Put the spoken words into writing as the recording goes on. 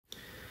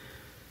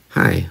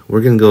Hi,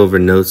 we're going to go over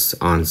notes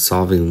on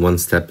solving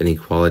one-step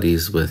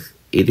inequalities with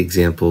 8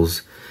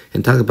 examples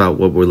and talk about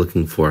what we're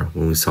looking for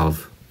when we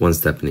solve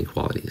one-step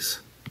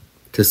inequalities.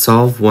 To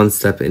solve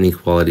one-step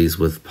inequalities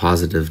with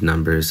positive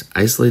numbers,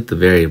 isolate the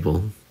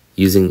variable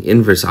using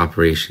inverse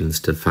operations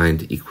to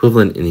find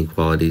equivalent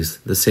inequalities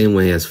the same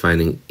way as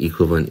finding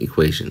equivalent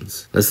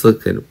equations. Let's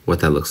look at what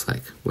that looks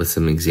like with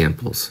some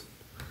examples.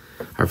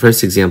 Our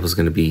first example is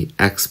going to be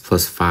x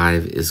plus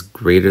 5 is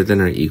greater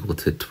than or equal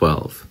to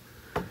 12.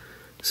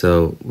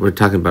 So we're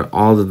talking about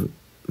all the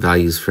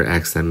values for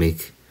x that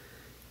make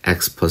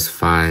x plus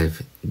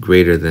 5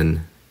 greater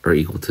than or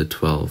equal to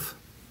 12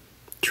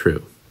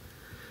 true.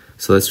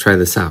 So let's try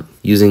this out.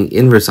 Using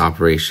inverse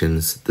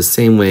operations the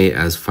same way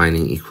as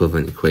finding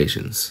equivalent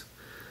equations.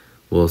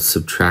 We'll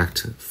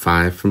subtract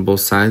 5 from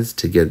both sides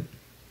to get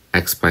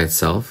x by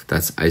itself.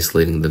 That's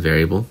isolating the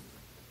variable.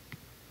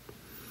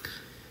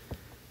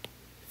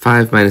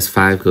 5 minus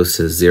 5 goes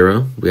to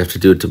 0. We have to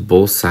do it to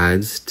both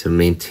sides to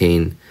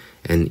maintain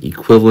an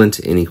equivalent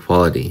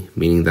inequality,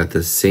 meaning that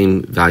the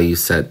same value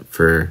set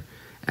for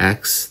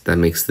x that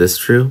makes this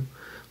true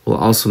will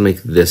also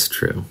make this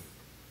true.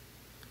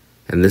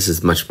 And this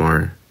is much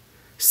more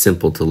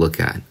simple to look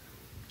at.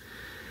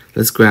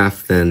 Let's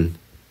graph then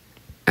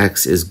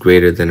x is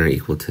greater than or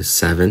equal to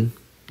 7.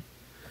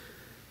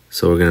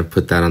 So we're going to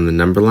put that on the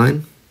number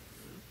line.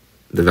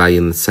 The value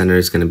in the center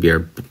is going to be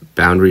our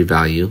boundary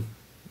value,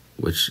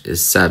 which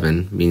is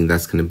 7, meaning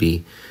that's going to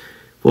be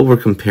what we're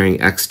comparing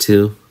x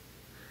to,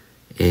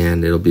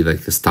 and it'll be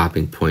like the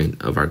stopping point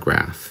of our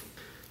graph.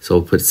 So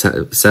we'll put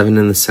 7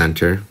 in the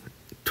center.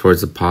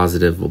 Towards the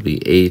positive will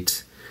be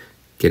 8.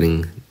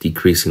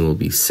 Decreasing will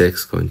be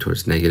 6, going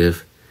towards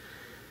negative.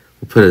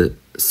 We'll put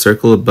a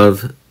circle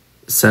above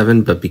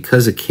 7, but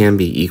because it can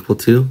be equal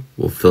to,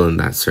 we'll fill in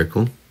that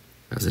circle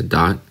as a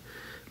dot,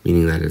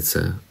 meaning that it's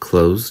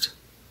closed.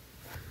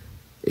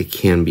 It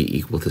can be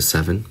equal to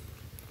 7.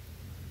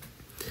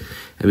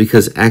 And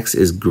because x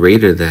is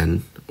greater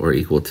than or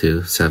equal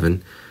to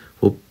 7,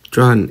 we'll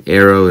draw an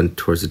arrow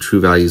towards the true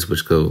values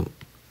which go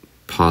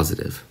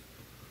positive.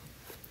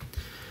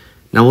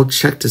 Now we'll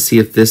check to see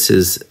if this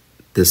is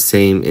the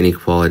same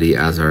inequality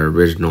as our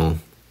original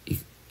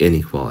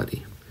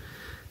inequality.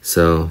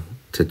 So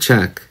to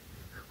check,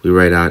 we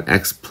write out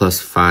x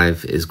plus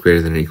 5 is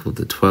greater than or equal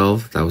to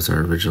 12. That was our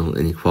original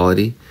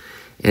inequality.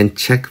 And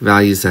check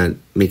values that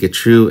make it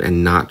true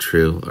and not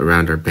true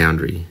around our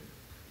boundary.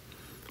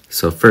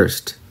 So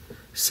first,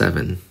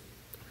 7.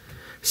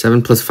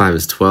 7 plus 5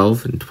 is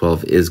 12, and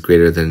 12 is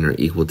greater than or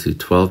equal to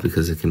 12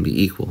 because it can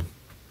be equal.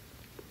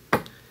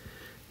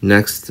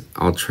 Next,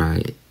 I'll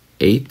try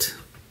 8.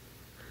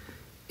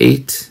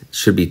 8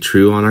 should be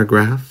true on our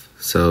graph,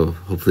 so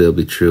hopefully it'll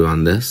be true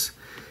on this.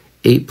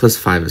 8 plus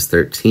 5 is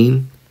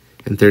 13,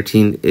 and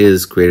 13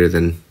 is greater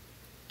than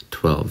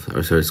 12,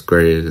 or so it's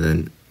greater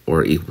than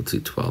or equal to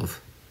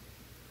 12.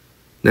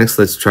 Next,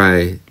 let's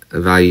try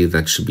a value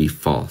that should be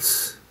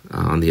false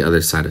on the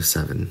other side of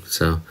 7.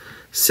 So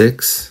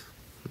 6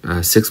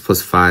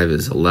 plus 5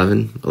 is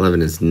 11.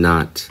 11 is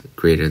not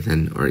greater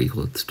than or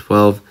equal to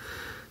 12,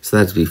 so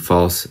that would be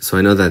false. So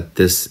I know that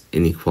this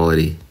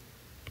inequality,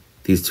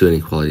 these two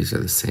inequalities are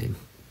the same.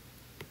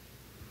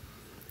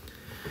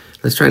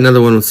 Let's try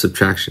another one with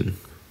subtraction.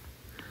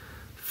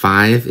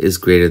 5 is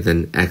greater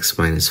than x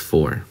minus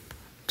 4.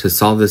 To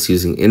solve this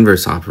using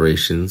inverse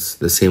operations,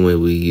 the same way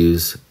we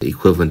use the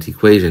equivalent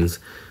equations,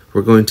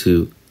 we're going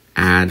to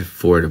add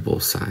 4 to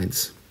both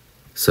sides.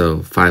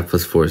 So 5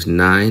 plus 4 is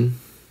 9,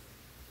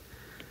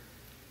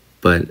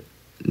 but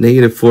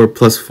negative 4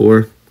 plus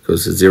 4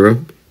 goes to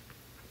 0.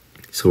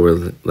 So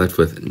we're left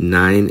with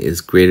 9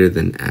 is greater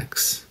than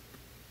x.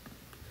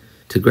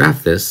 To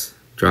graph this,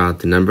 draw out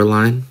the number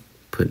line,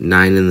 put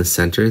 9 in the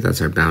center,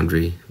 that's our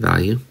boundary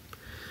value,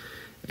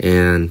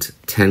 and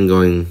 10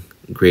 going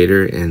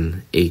greater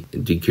and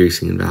 8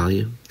 decreasing in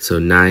value. So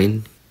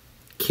 9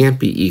 can't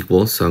be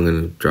equal, so I'm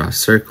going to draw a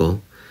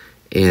circle,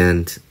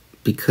 and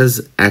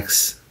because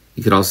x,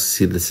 you could also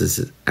see this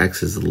is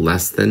x is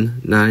less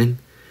than 9,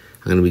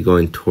 I'm going to be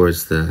going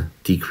towards the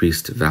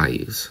decreased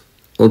values.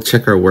 We'll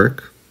check our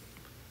work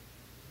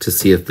to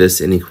see if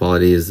this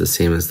inequality is the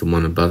same as the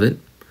one above it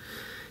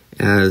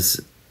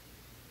as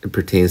it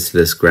pertains to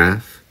this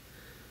graph.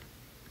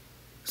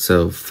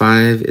 So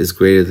 5 is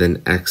greater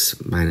than x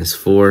minus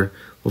 4.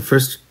 We'll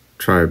first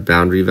try our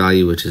boundary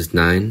value, which is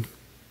 9.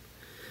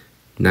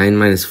 9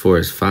 minus 4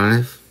 is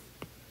 5,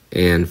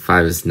 and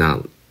 5 is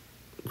not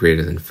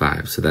greater than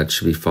 5, so that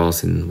should be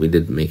false, and we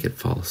did make it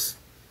false.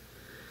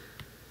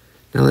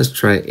 Now let's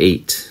try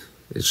 8.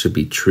 It should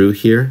be true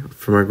here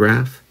from our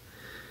graph.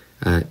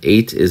 5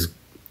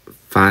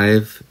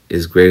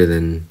 is greater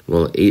than,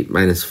 well, 8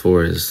 minus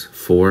 4 is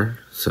 4,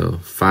 so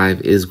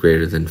 5 is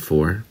greater than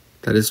 4.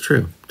 That is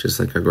true, just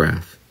like our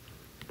graph.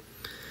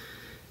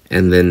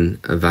 And then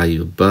a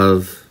value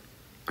above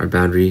our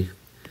boundary,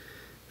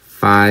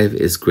 5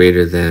 is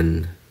greater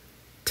than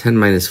 10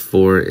 minus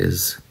 4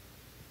 is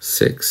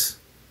 6.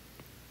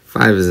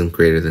 5 isn't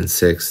greater than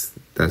 6.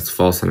 That's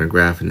false on our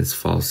graph, and it's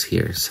false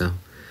here. So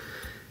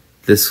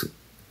this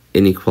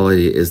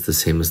inequality is the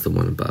same as the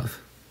one above.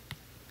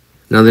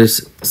 Now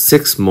there's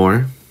 6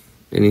 more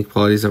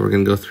inequalities that we're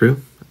going to go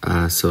through.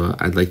 So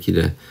I'd like you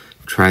to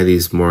try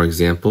these more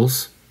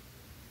examples.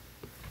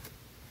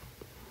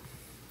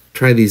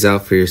 Try these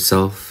out for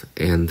yourself,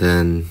 and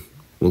then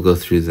we'll go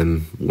through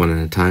them one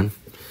at a time.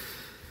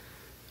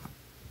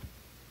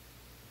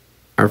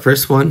 Our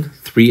first one,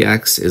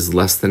 3x is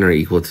less than or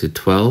equal to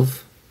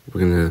 12.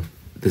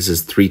 This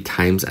is 3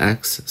 times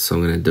x, so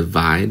I'm going to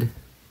divide.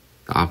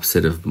 The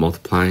opposite of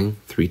multiplying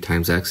 3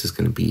 times x is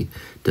going to be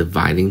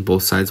dividing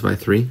both sides by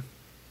 3.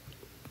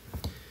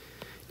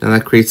 Now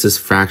that creates this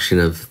fraction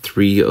of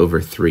 3 over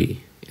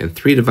 3. And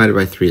 3 divided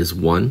by 3 is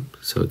 1,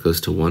 so it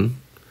goes to 1,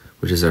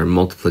 which is our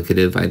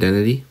multiplicative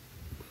identity.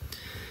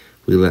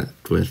 We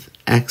left with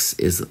x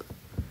is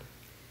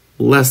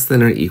less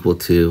than or equal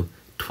to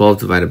 12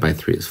 divided by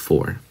 3 is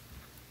 4.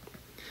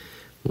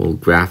 We'll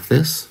graph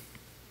this,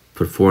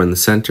 put 4 in the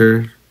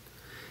center,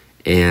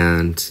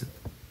 and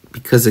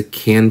because it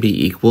can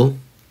be equal,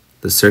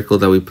 the circle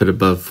that we put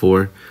above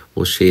 4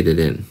 will shade it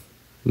in,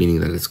 meaning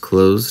that it's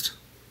closed,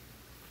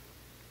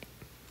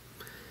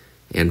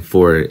 and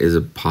 4 is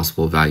a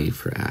possible value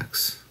for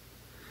x.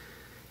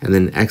 And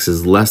then x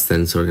is less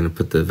than, so we're going to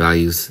put the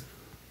values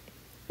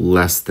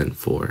less than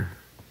 4.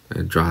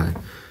 And draw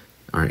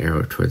our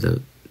arrow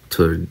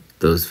toward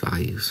those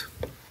values.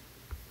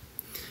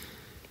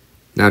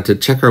 Now to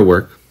check our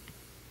work,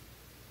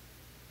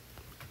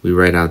 we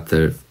write out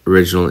the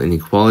original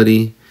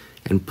inequality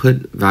and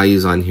put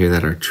values on here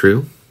that are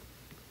true,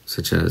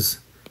 such as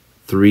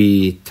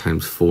 3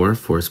 times 4.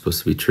 4 is supposed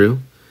to be true.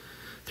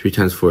 3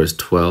 times 4 is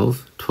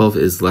 12. 12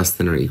 is less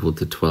than or equal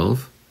to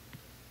 12.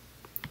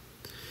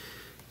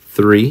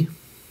 3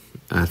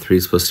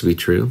 is supposed to be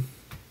true.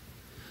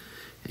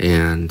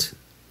 And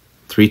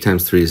 3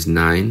 times 3 is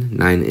 9.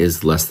 9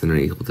 is less than or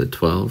equal to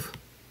 12.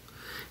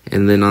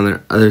 And then on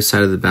the other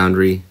side of the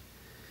boundary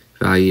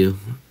value,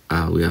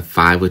 we have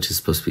 5, which is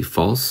supposed to be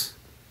false.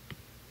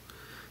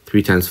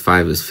 3 times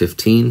 5 is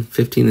 15.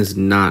 15 is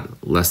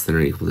not less than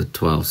or equal to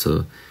 12,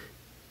 so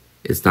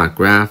it's not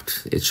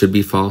graphed. It should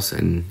be false,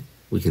 and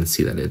we can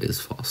see that it is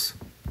false.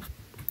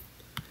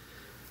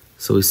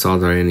 So we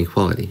solved our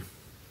inequality.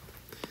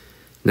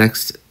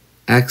 Next,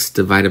 x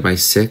divided by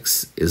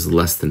 6 is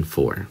less than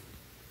 4.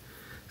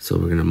 So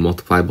we're going to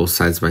multiply both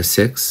sides by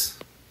 6.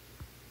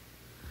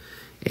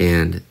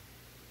 And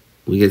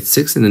we get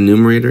 6 in the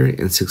numerator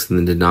and 6 in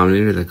the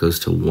denominator. That goes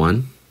to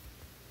 1.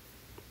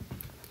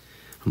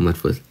 I'm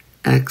left with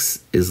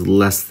x is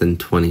less than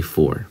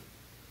 24.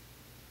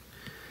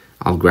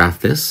 I'll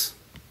graph this.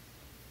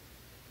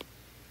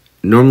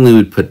 Normally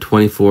we'd put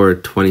 24,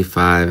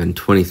 25, and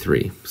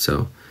 23.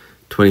 So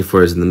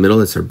 24 is in the middle.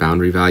 It's our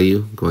boundary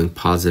value. Going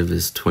positive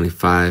is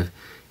 25,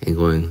 and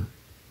going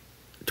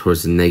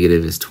towards the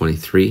negative is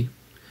 23.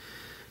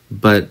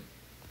 But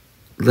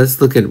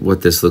let's look at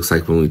what this looks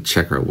like when we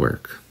check our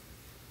work.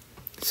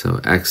 So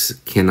x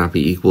cannot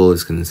be equal.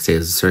 It's going to stay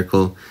as a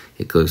circle.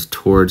 It goes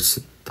towards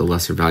the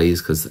lesser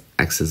values because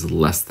x is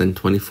less than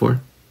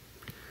 24.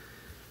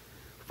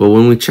 But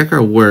when we check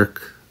our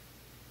work,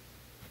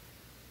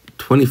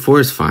 24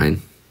 is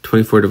fine.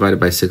 24 divided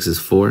by 6 is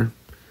 4.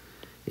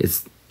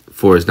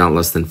 4 is not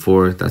less than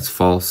 4. That's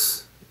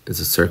false. It's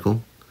a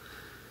circle.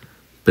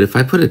 But if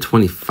I put a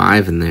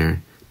 25 in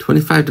there,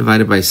 25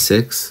 divided by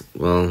 6,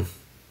 well,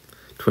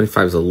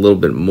 25 is a little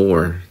bit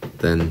more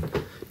than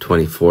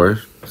 24.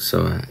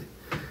 So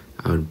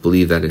I would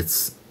believe that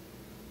it's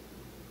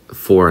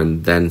 4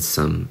 and then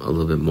some, a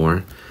little bit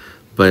more.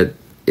 But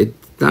it's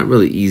not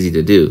really easy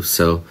to do.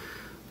 So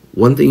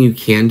one thing you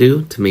can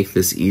do to make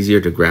this easier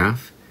to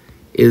graph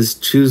is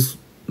choose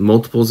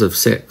multiples of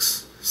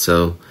 6.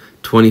 So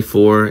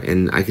 24,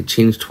 and I could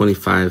change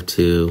 25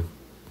 to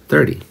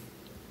 30.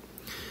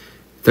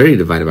 30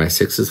 divided by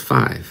 6 is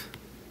 5.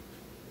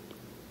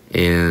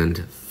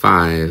 And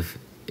 5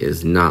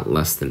 is not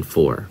less than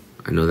 4.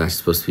 I know that's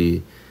supposed to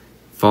be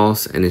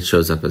false, and it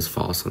shows up as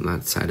false on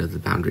that side of the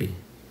boundary.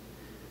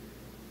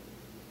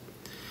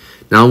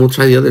 Now we'll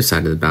try the other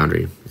side of the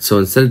boundary. So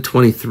instead of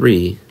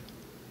 23,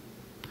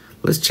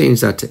 let's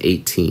change that to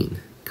 18,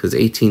 because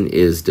 18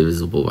 is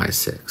divisible by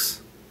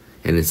 6,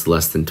 and it's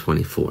less than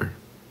 24.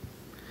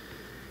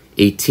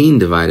 18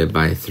 divided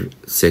by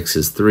 6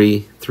 is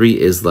 3. 3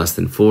 is less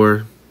than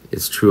 4.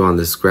 It's true on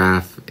this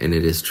graph, and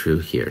it is true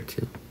here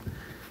too.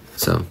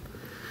 So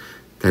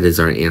that is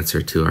our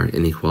answer to our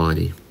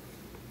inequality.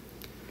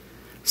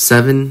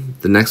 7,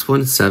 the next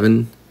one,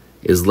 7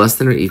 is less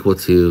than or equal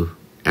to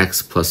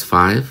x plus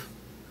 5.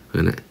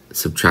 I'm going to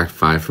subtract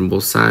 5 from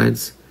both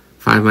sides.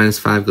 5 minus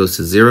 5 goes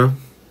to 0.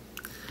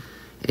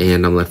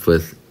 And I'm left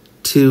with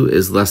 2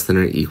 is less than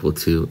or equal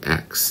to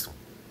x.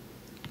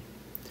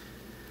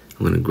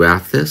 I'm going to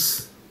graph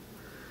this.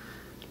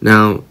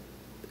 Now,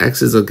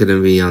 x is going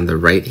to be on the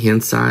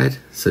right-hand side,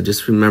 so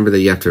just remember that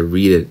you have to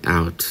read it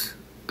out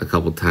a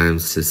couple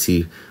times to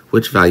see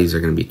which values are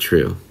going to be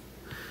true.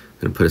 I'm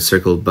going to put a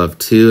circle above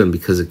 2, and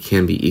because it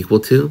can be equal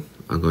to,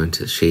 I'm going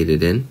to shade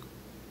it in.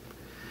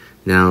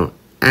 Now,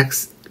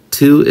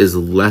 2 is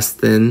less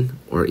than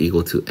or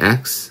equal to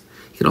x.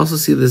 You can also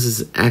see this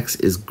as x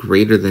is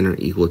greater than or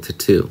equal to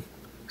 2.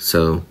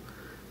 So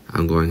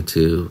I'm going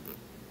to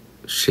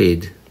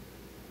shade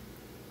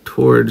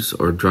towards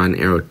or draw an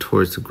arrow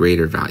towards the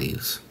greater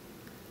values.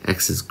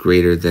 X is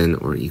greater than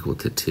or equal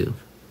to 2.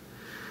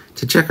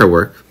 To check our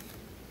work,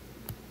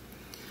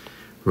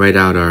 write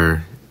out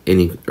our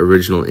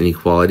original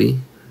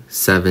inequality.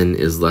 7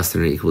 is less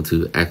than or equal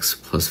to x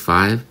plus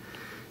 5,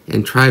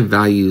 and try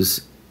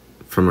values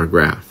from our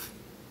graph.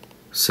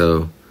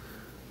 So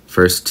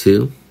first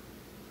 2.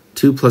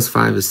 2 plus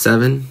 5 is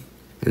 7,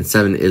 and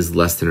 7 is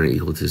less than or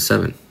equal to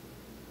 7.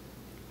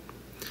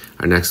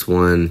 Our next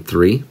one,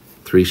 3.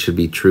 3 should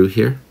be true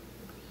here.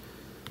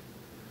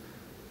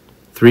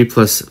 3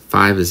 plus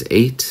 5 is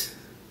 8.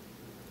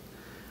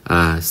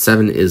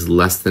 7 is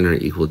less than or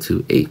equal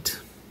to 8.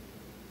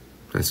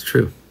 That's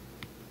true.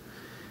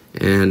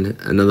 And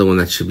another one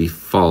that should be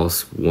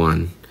false,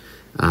 1.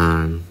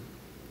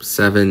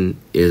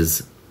 7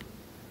 is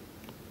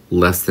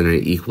less than or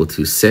equal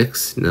to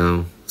 6.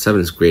 No,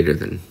 7 is greater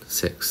than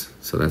 6.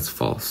 So that's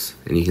false.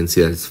 And you can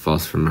see that it's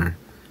false from our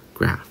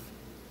graph.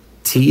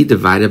 T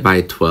divided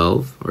by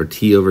 12, or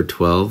t over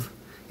 12,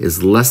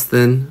 is less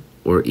than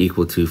or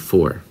equal to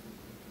 4.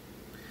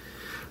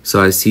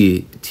 So I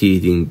see t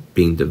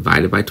being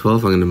divided by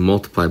 12. I'm going to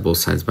multiply both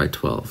sides by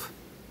 12.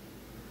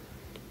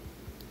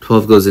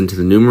 12 goes into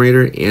the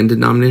numerator and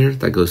denominator.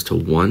 That goes to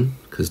 1,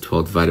 because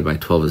 12 divided by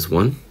 12 is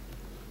 1.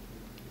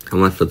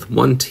 I'm left with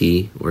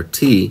 1t, or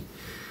t,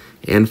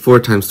 and 4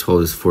 times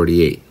 12 is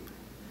 48.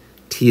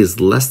 T is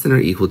less than or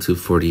equal to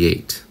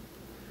 48.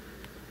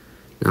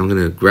 Now I'm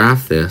going to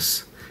graph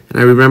this, and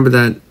I remember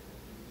that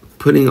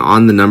putting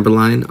on the number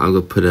line, I'll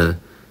go put a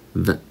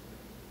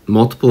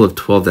multiple of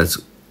 12 that's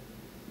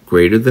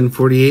greater than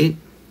 48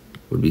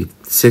 would be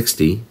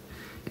 60,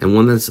 and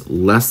one that's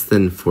less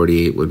than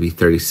 48 would be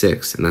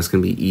 36, and that's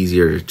going to be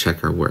easier to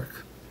check our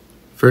work.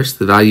 First,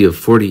 the value of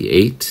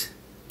 48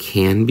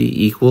 can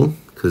be equal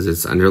because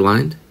it's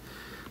underlined,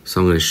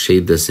 so I'm going to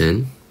shade this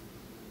in.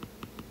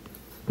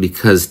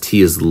 Because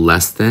t is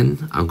less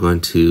than, I'm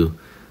going to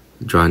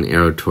draw an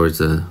arrow towards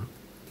a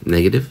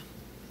negative.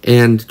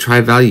 And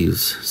try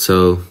values.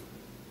 So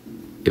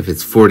if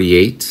it's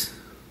 48,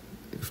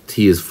 if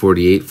t is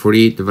 48,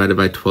 48 divided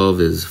by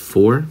 12 is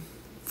 4.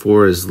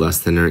 4 is less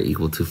than or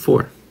equal to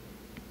 4.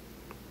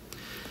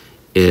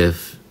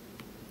 If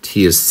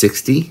t is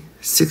 60,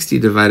 60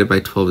 divided by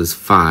 12 is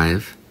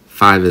 5.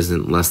 5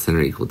 isn't less than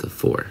or equal to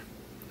 4.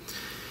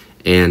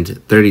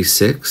 And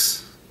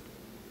 36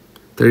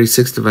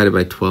 divided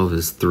by 12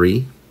 is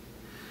 3.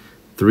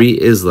 3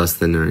 is less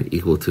than or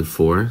equal to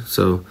 4.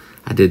 So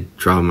I did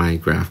draw my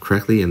graph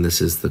correctly, and this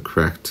is the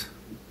correct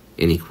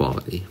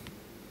inequality.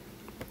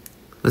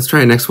 Let's try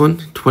the next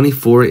one.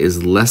 24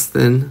 is less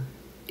than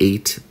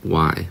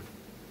 8y.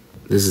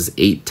 This is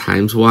 8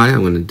 times y.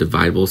 I'm going to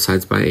divide both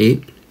sides by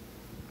 8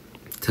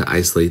 to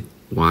isolate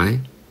y.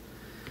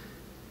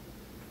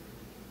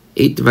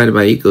 8 divided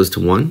by 8 goes to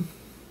 1.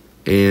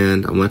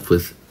 And I'm left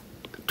with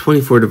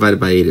 24 divided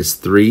by 8 is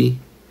 3.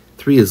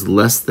 3 is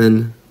less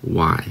than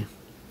y.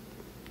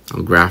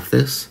 I'll graph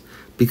this.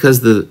 Because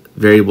the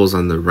variable's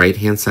on the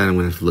right-hand side, I'm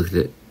going to have to look at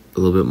it a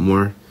little bit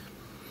more.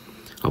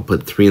 I'll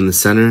put 3 in the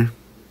center.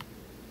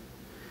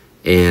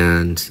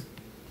 And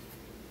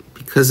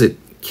because it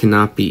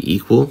cannot be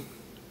equal,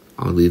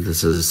 I'll leave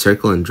this as a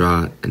circle and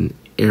draw an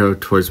arrow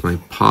towards my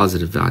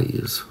positive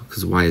values.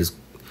 Because y is,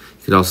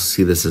 you could also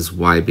see this as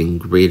y being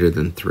greater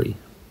than 3.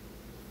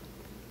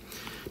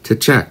 To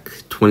check,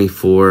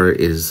 24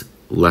 is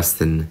less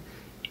than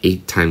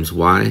 8 times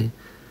y.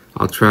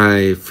 I'll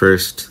try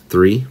first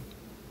 3.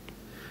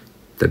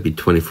 That'd be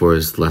 24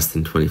 is less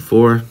than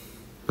 24.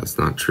 That's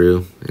not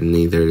true, and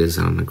neither it is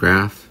on the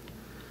graph.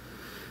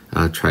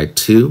 Try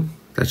 2.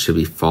 That should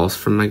be false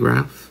from my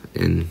graph.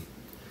 And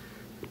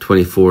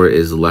 24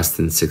 is less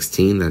than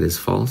 16. That is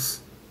false.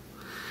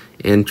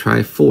 And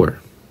try 4.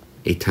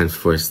 8 times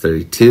 4 is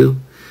 32.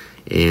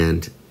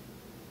 And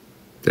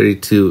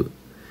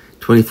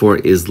 24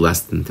 is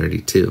less than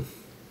 32.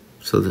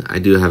 So I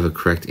do have a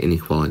correct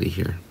inequality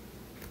here.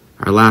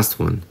 Our last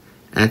one,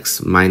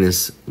 x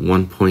minus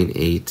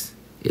 1.8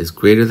 is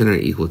greater than or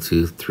equal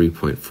to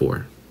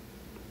 3.4.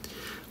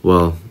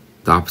 Well,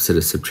 the opposite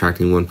of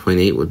subtracting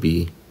 1.8 would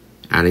be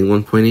adding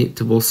 1.8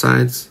 to both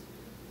sides.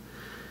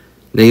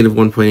 Negative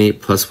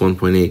 1.8 plus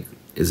 1.8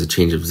 is a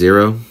change of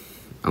 0.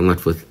 I'm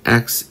left with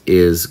x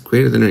is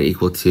greater than or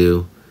equal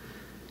to,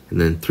 and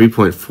then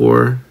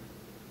 3.4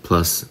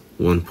 plus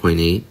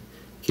 1.8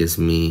 gives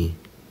me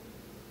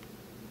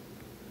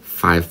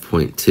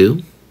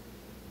 5.2.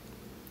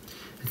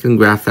 I can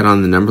graph that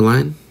on the number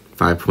line,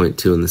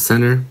 5.2 in the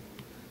center.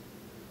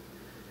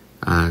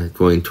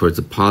 Going towards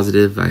the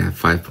positive, I have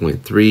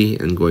 5.3,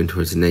 and going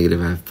towards the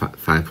negative, I have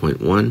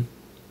 5.1.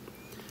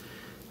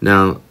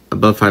 Now,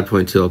 above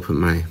 5.2, I'll put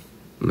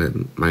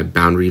my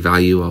boundary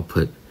value, I'll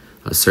put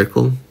a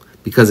circle.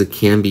 Because it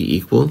can be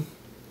equal,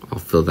 I'll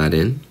fill that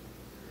in.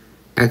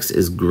 X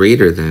is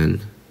greater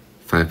than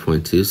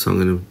 5.2, so I'm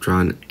going to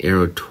draw an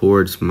arrow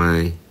towards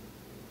my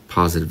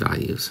positive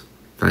values.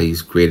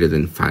 Values greater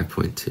than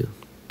 5.2.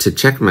 to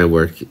check my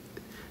work,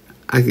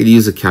 I could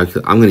use a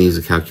calculator. I'm going to use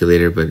a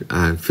calculator,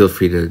 but feel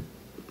free to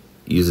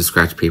use a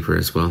scratch paper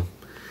as well.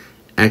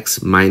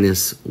 X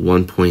minus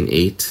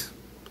 1.8.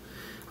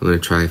 I'm going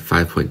to try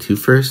 5.2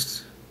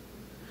 first.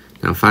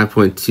 Now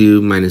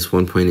 5.2 minus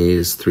 1.8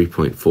 is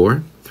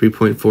 3.4.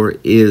 3.4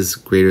 is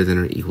greater than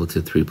or equal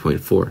to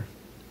 3.4.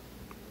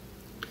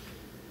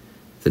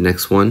 The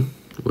next one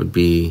would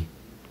be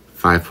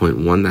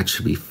 5.1. That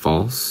should be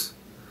false.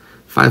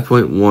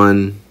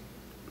 5.1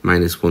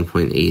 minus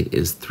 1.8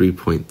 is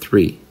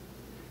 3.3.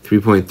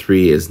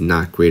 3.3 is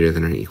not greater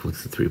than or equal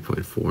to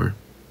 3.4.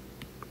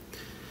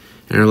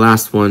 And our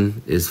last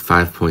one is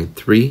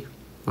 5.3.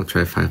 I'll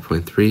try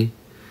 5.3.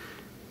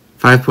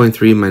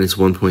 5.3 minus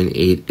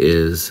 1.8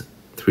 is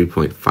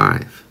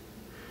 3.5.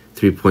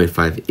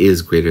 3.5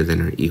 is greater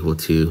than or equal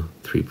to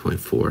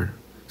 3.4,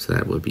 so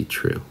that would be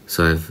true.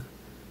 So I've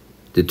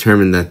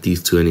determined that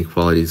these two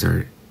inequalities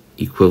are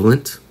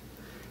equivalent,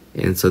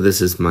 and so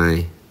this is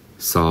my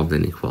solved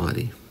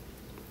inequality.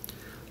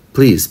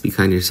 Please be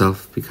kind to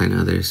yourself, be kind to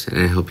others, and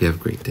I hope you have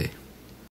a great day.